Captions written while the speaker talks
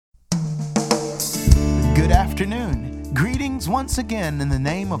afternoon. Greetings once again in the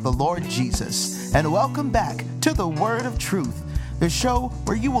name of the Lord Jesus, and welcome back to the Word of Truth, the show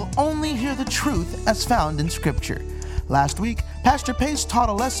where you will only hear the truth as found in Scripture. Last week, Pastor Pace taught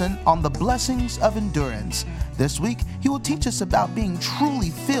a lesson on the blessings of endurance. This week, he will teach us about being truly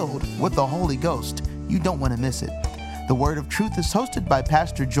filled with the Holy Ghost. You don't want to miss it. The Word of Truth is hosted by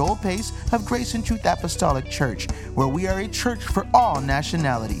Pastor Joel Pace of Grace and Truth Apostolic Church, where we are a church for all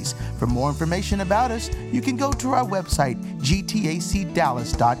nationalities. For more information about us, you can go to our website,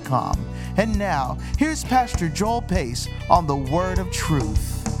 gtacdallas.com. And now, here's Pastor Joel Pace on the Word of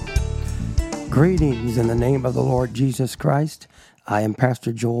Truth. Greetings in the name of the Lord Jesus Christ. I am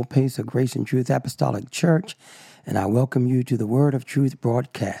Pastor Joel Pace of Grace and Truth Apostolic Church, and I welcome you to the Word of Truth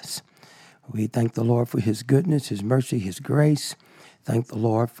broadcast. We thank the Lord for His goodness, His mercy, His grace. Thank the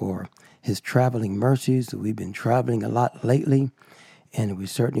Lord for His traveling mercies. We've been traveling a lot lately, and we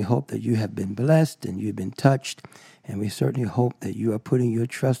certainly hope that you have been blessed and you've been touched, and we certainly hope that you are putting your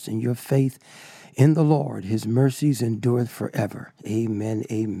trust and your faith in the Lord. His mercies endureth forever. Amen,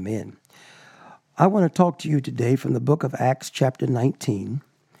 amen. I want to talk to you today from the book of Acts chapter 19,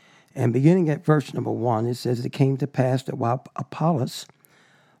 and beginning at verse number 1, it says, "It came to pass that while Apollos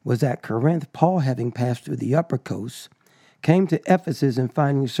was at Corinth, Paul, having passed through the upper coast, came to Ephesus, and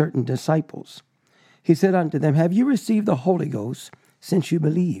finding certain disciples, he said unto them, Have you received the Holy Ghost since you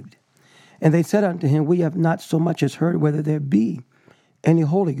believed? And they said unto him, We have not so much as heard whether there be any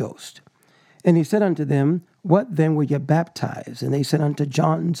Holy Ghost. And he said unto them, What then were ye baptized? And they said, Unto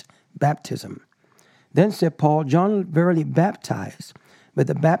John's baptism. Then said Paul, John verily baptized with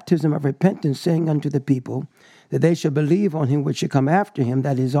the baptism of repentance, saying unto the people, that they should believe on him which should come after him,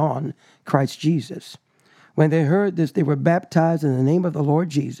 that is, on Christ Jesus. When they heard this, they were baptized in the name of the Lord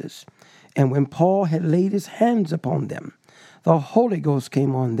Jesus. And when Paul had laid his hands upon them, the Holy Ghost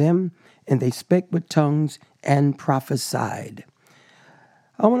came on them, and they spake with tongues and prophesied."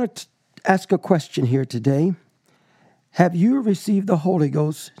 I want to ask a question here today. Have you received the Holy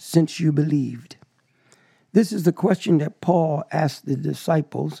Ghost since you believed? This is the question that Paul asked the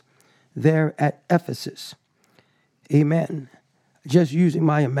disciples there at Ephesus. Amen. Just using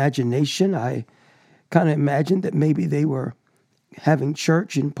my imagination, I kind of imagined that maybe they were having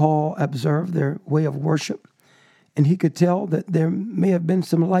church and Paul observed their way of worship, and he could tell that there may have been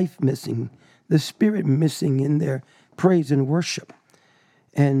some life missing, the spirit missing in their praise and worship.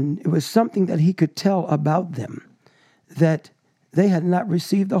 And it was something that he could tell about them, that they had not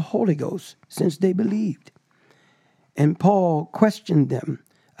received the Holy Ghost since they believed. And Paul questioned them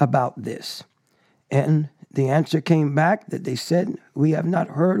about this. And the answer came back that they said, We have not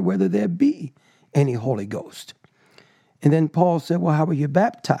heard whether there be any Holy Ghost. And then Paul said, Well, how were you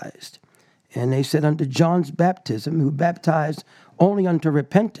baptized? And they said, Unto John's baptism, who baptized only unto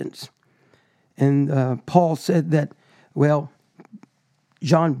repentance. And Paul said that, well,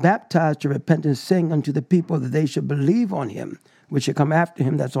 John baptized to repentance, saying unto the people that they should believe on him, which should come after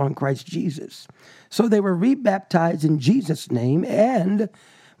him, that's on Christ Jesus. So they were rebaptized in Jesus' name, and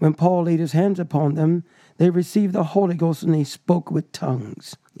when Paul laid his hands upon them, they received the Holy Ghost and they spoke with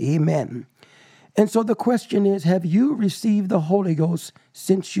tongues. Amen. And so the question is, have you received the Holy Ghost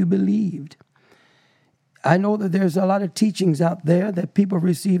since you believed? I know that there's a lot of teachings out there that people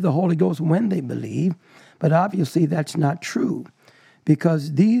receive the Holy Ghost when they believe, but obviously that's not true,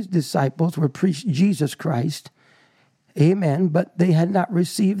 because these disciples were preached Jesus Christ, amen, but they had not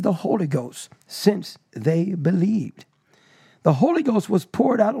received the Holy Ghost since they believed. The Holy Ghost was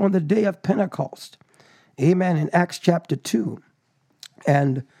poured out on the day of Pentecost, amen, in Acts chapter 2.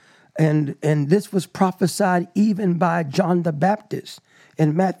 And this was prophesied even by John the Baptist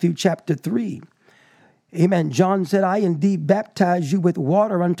in Matthew chapter 3. Amen. John said, I indeed baptize you with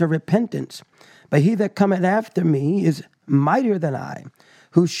water unto repentance, but he that cometh after me is mightier than I,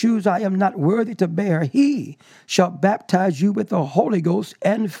 whose shoes I am not worthy to bear. He shall baptize you with the Holy Ghost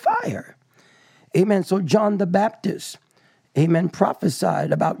and fire. Amen. So John the Baptist, amen,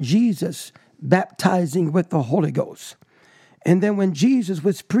 prophesied about Jesus baptizing with the Holy Ghost. And then when Jesus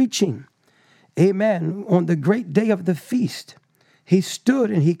was preaching, amen, on the great day of the feast, he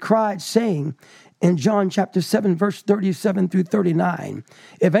stood and he cried, saying in John chapter 7, verse 37 through 39,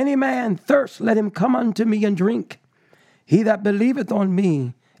 If any man thirst, let him come unto me and drink. He that believeth on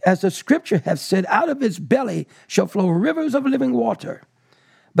me, as the scripture hath said, out of his belly shall flow rivers of living water.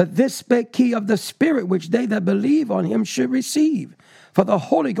 But this spake he of the Spirit, which they that believe on him should receive. For the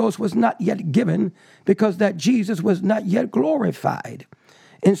Holy Ghost was not yet given, because that Jesus was not yet glorified.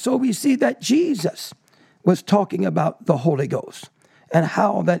 And so we see that Jesus was talking about the Holy Ghost and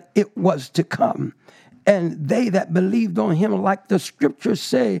how that it was to come. And they that believed on him, like the scriptures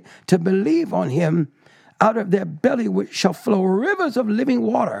say, to believe on him out of their belly shall flow rivers of living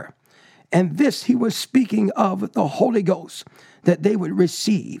water. And this he was speaking of the Holy Ghost that they would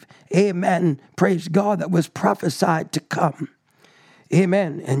receive. Amen. Praise God, that was prophesied to come.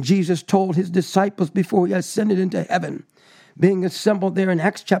 Amen. And Jesus told his disciples before he ascended into heaven, being assembled there in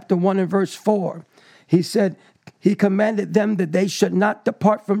Acts chapter 1 and verse 4, he said, he commanded them that they should not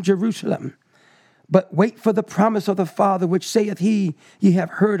depart from Jerusalem, but wait for the promise of the Father, which saith he, ye have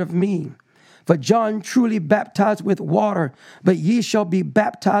heard of me. For John truly baptized with water, but ye shall be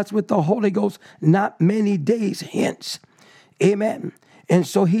baptized with the Holy Ghost not many days hence. Amen. And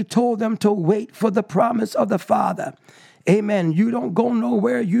so he told them to wait for the promise of the Father. Amen. You don't go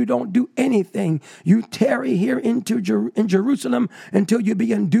nowhere. You don't do anything. You tarry here in Jerusalem until you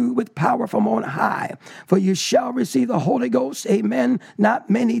be endued with power from on high. For you shall receive the Holy Ghost. Amen. Not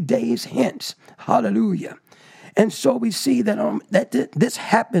many days hence. Hallelujah. And so we see that this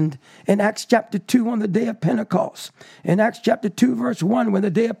happened in Acts chapter 2 on the day of Pentecost. In Acts chapter 2, verse 1, when the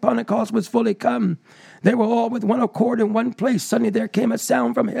day of Pentecost was fully come, they were all with one accord in one place. Suddenly there came a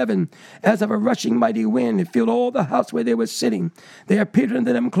sound from heaven as of a rushing mighty wind. It filled all the house where they were sitting. There appeared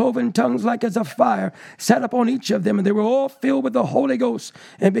unto them cloven tongues like as of fire, sat upon each of them. And they were all filled with the Holy Ghost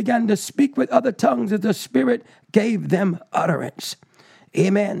and began to speak with other tongues as the Spirit gave them utterance.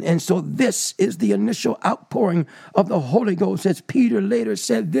 Amen. And so this is the initial outpouring of the Holy Ghost. As Peter later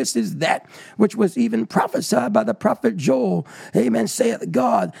said, this is that which was even prophesied by the prophet Joel. Amen. Saith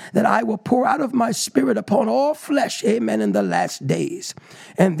God, that I will pour out of my Spirit upon all flesh. Amen. In the last days.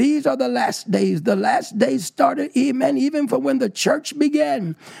 And these are the last days. The last days started, amen, even from when the church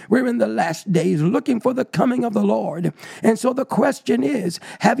began. We're in the last days looking for the coming of the Lord. And so the question is,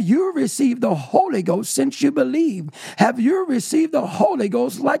 have you received the Holy Ghost since you believed? Have you received the Holy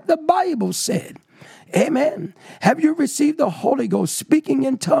Ghost like the Bible said? Amen. Have you received the Holy Ghost speaking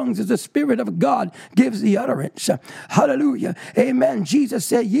in tongues as the Spirit of God gives the utterance? Hallelujah. Amen. Jesus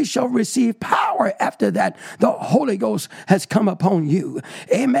said, ye shall receive power after that the Holy Ghost has come upon you.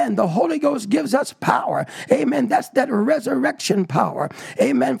 Amen. The Holy Ghost gives us power. Amen. That's that resurrection power.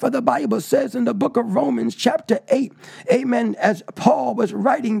 Amen. For the Bible says in the book of Romans chapter 8, amen, as Paul was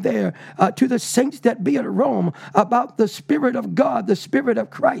writing there to the saints that be at Rome about the Spirit of God, the Spirit of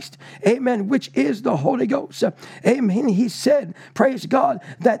Christ. Amen. Which is the Holy Ghost. Amen. He said, praise God,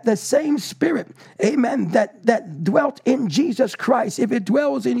 that the same Spirit, amen, that dwelt in Jesus Christ, if it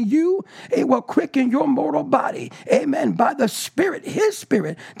dwells in you, it will quicken your mortal body. Amen. By the Spirit, his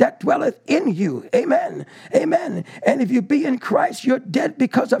Spirit that dwelleth in you. Amen. Amen. And if you be in Christ, you're dead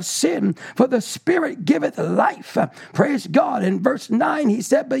because of sin, for the Spirit giveth life. Praise God. In verse 9, he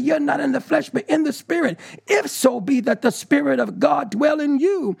said, but you're not in the flesh, but in the Spirit, if so be that the Spirit of God dwell in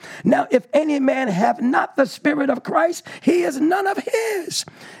you. Now, if any man have not the Spirit of Christ, he is none of his.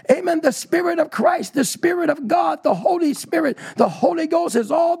 Amen. The Spirit of Christ, the Spirit of God, the Holy Spirit, the Holy Ghost is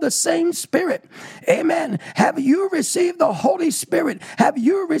all the same Spirit. Amen. Have you received the Holy Spirit? Have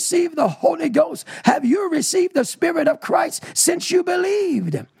you received the Holy Ghost? Have you received the Spirit of Christ since you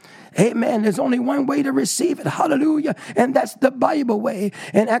believed? Amen. There's only one way to receive it. Hallelujah. And that's the Bible way.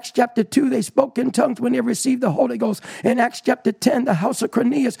 In Acts chapter 2, they spoke in tongues when they received the Holy Ghost. In Acts chapter 10, the house of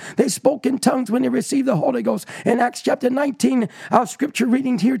Cornelius, they spoke in tongues when they received the Holy Ghost. In Acts chapter 19, our scripture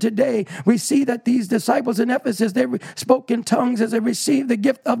reading here today, we see that these disciples in Ephesus, they spoke in tongues as they received the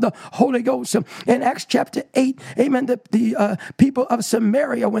gift of the Holy Ghost. In Acts chapter 8, amen, the people of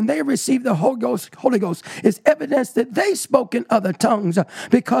Samaria, when they received the Holy Ghost, is evidence that they spoke in other tongues,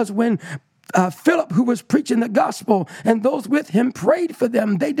 because when Philip, who was preaching the gospel, and those with him prayed for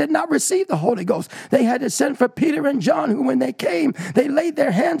them, they did not receive the Holy Ghost. They had to send for Peter and John, who when they came, they laid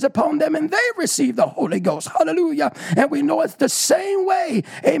their hands upon them and they received the Holy Ghost. Hallelujah. And we know it's the same way,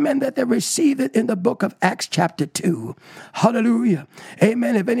 amen, that they received it in the book of Acts chapter 2. Hallelujah.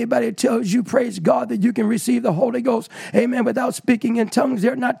 Amen. If anybody tells you, praise God, that you can receive the Holy Ghost, amen, without speaking in tongues,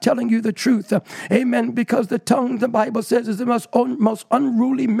 they're not telling you the truth. Amen. Because the tongue, the Bible says, is the most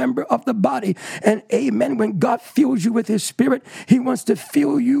unruly member of the body. And amen, when God fills you with his Spirit, he wants to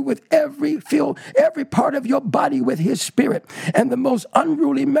fill you with every part of your body with his Spirit. And the most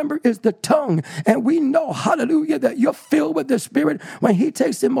unruly member is the tongue. And we know, hallelujah, that you're filled with the Spirit when he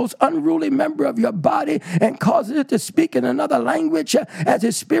takes the most unruly member of your body and causes it to speak in another language as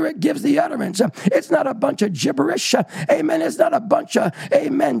his Spirit gives the utterance. It's not a bunch of gibberish. Amen. It's not a bunch of,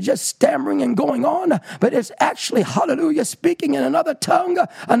 amen, just stammering and going on, but it's actually, hallelujah, speaking in another tongue,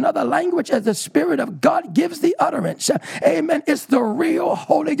 another language, as the Spirit of God gives the utterance. Amen. It's the real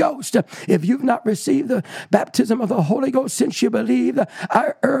Holy Ghost. If you've not received the baptism of the Holy Ghost since you believe,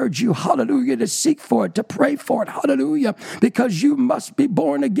 I urge you, hallelujah, to seek for it, to pray for it, hallelujah, because you must be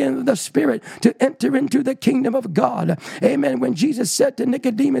born again of the Spirit to enter into the kingdom of God. Amen. When Jesus said to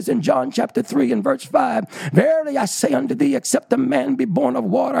Nicodemus in John chapter 3 and verse 5, verily I say unto thee, except a man be born of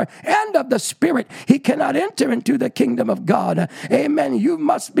water and of the Spirit, he cannot enter into the kingdom of God. Amen. You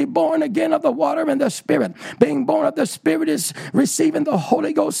must be born again of the water and the Spirit. Being born of the Spirit is receiving the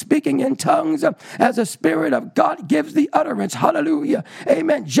Holy Ghost, speaking in tongues as the Spirit of God gives the utterance. Hallelujah.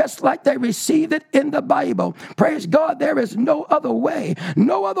 Amen. Just like they received it in the Bible. Praise God. There is no other way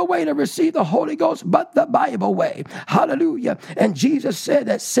to receive the Holy Ghost but the Bible way. Hallelujah. And Jesus said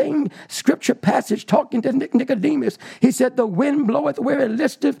that same scripture passage talking to Nicodemus. He said, the wind bloweth where it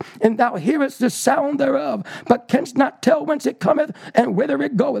listeth, and thou hearest the sound thereof, but canst not tell whence it cometh and whither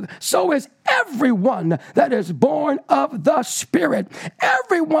it goeth. So is everyone that is born of the Spirit.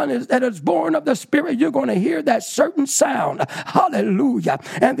 Everyone that is born of the Spirit, you're going to hear that certain sound. Hallelujah.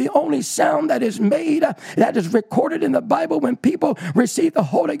 And the only sound that is made, that is recorded in the Bible when people receive the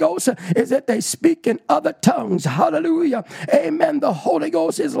Holy Ghost, is that they speak in other tongues. Hallelujah. Amen. The Holy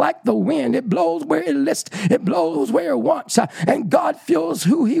Ghost is like the wind. It blows where it lists. It blows where it wants. And God fills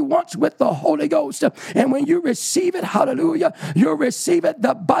who he wants with the Holy Ghost. And when you receive it, hallelujah, you'll receive it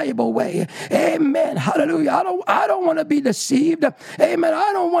the Bible way. Amen. Hallelujah. I don't want to be deceived. Amen.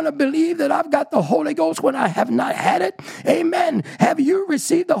 I don't want to believe that I've got the Holy Ghost when I have not had it. Amen. Have you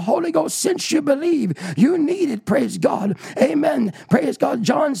received the Holy Ghost since you believe? You need it. Praise God. Amen. Praise God.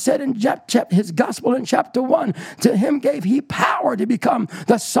 John said in his gospel in chapter 1, to him gave he power to become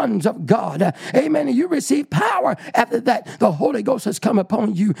the sons of God. Amen. And you receive power after that. The Holy Ghost has come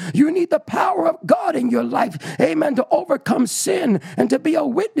upon you. You need the power of God in your life. Amen. To overcome sin and to be a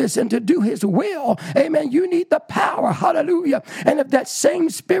witness and to do his will. Amen. You need the power. Hallelujah. And if that same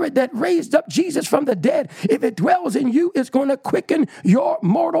Spirit that raised up Jesus from the dead, if it dwells in you, it's going to quicken your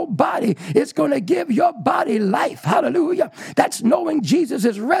mortal body. It's going to give your body life. Hallelujah. That's knowing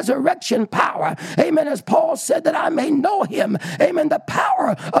Jesus' resurrection power. Amen. As Paul said, that I may know him. Amen. The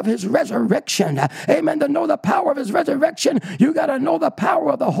power of his resurrection. Amen. To know the power of his resurrection, you got to know the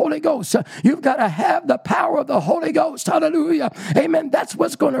power of the Holy Ghost. You've got to have the power of the Holy Ghost. Hallelujah. Amen. That's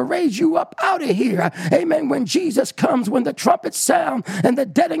what's going to raise you up out of here. Amen. When Jesus comes, when the trumpets sound and the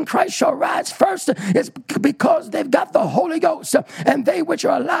dead in Christ shall rise first, it's because they've got the Holy Ghost. And they which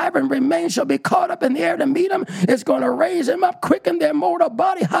are alive and remain shall be caught up in the air to meet him. It's going to raise them up, quicken their mortal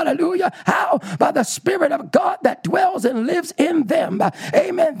body. Hallelujah. How? By the Spirit of God that dwells and lives in them.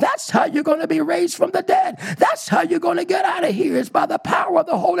 Amen. That's how you're going to be raised from the dead. That's how you're going to get out of here. It's by the power of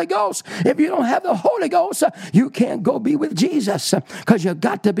the Holy Ghost. If you don't have the Holy Ghost, you can't go be with Jesus, because you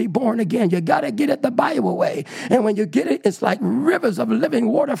got to be born again. You got to get it the Bible way. And when you get it, it's like rivers of living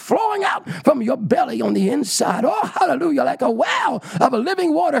water flowing out from your belly on the inside. Oh, hallelujah. Like a well of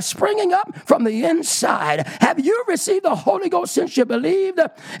living water springing up from the inside. Have you received the Holy Ghost since you believed?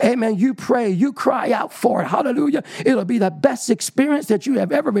 Amen. You pray. You cry out for it. Hallelujah. It'll be the best experience that you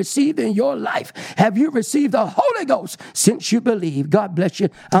have ever received in your life. Have you received the Holy Ghost since you believe? God bless you.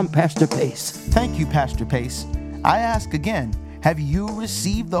 I'm Pastor Pace. Thank you, Pastor Pace. I ask again, have you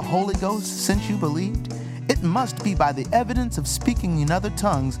received the Holy Ghost since you believed? It must be by the evidence of speaking in other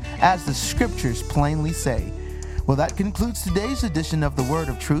tongues, as the scriptures plainly say. Well, that concludes today's edition of the Word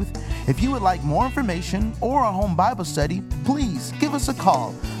of Truth. If you would like more information or a home Bible study, please give us a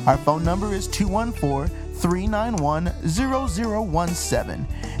call. Our phone number is 214-391-0017.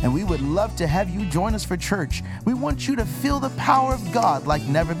 And we would love to have you join us for church. We want you to feel the power of God like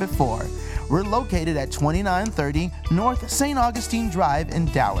never before. We're located at 2930 North St. Augustine Drive in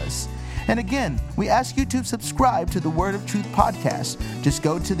Dallas. And again, we ask you to subscribe to the Word of Truth podcast. Just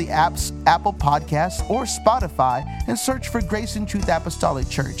go to the apps, Apple Podcasts or Spotify, and search for Grace and Truth Apostolic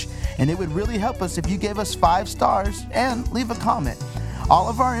Church. And it would really help us if you gave us 5 stars and leave a comment. All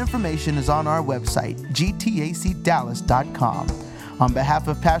of our information is on our website, gtacdallas.com. On behalf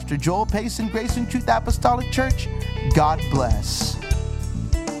of Pastor Joel Pace and Grace and Truth Apostolic Church, God bless.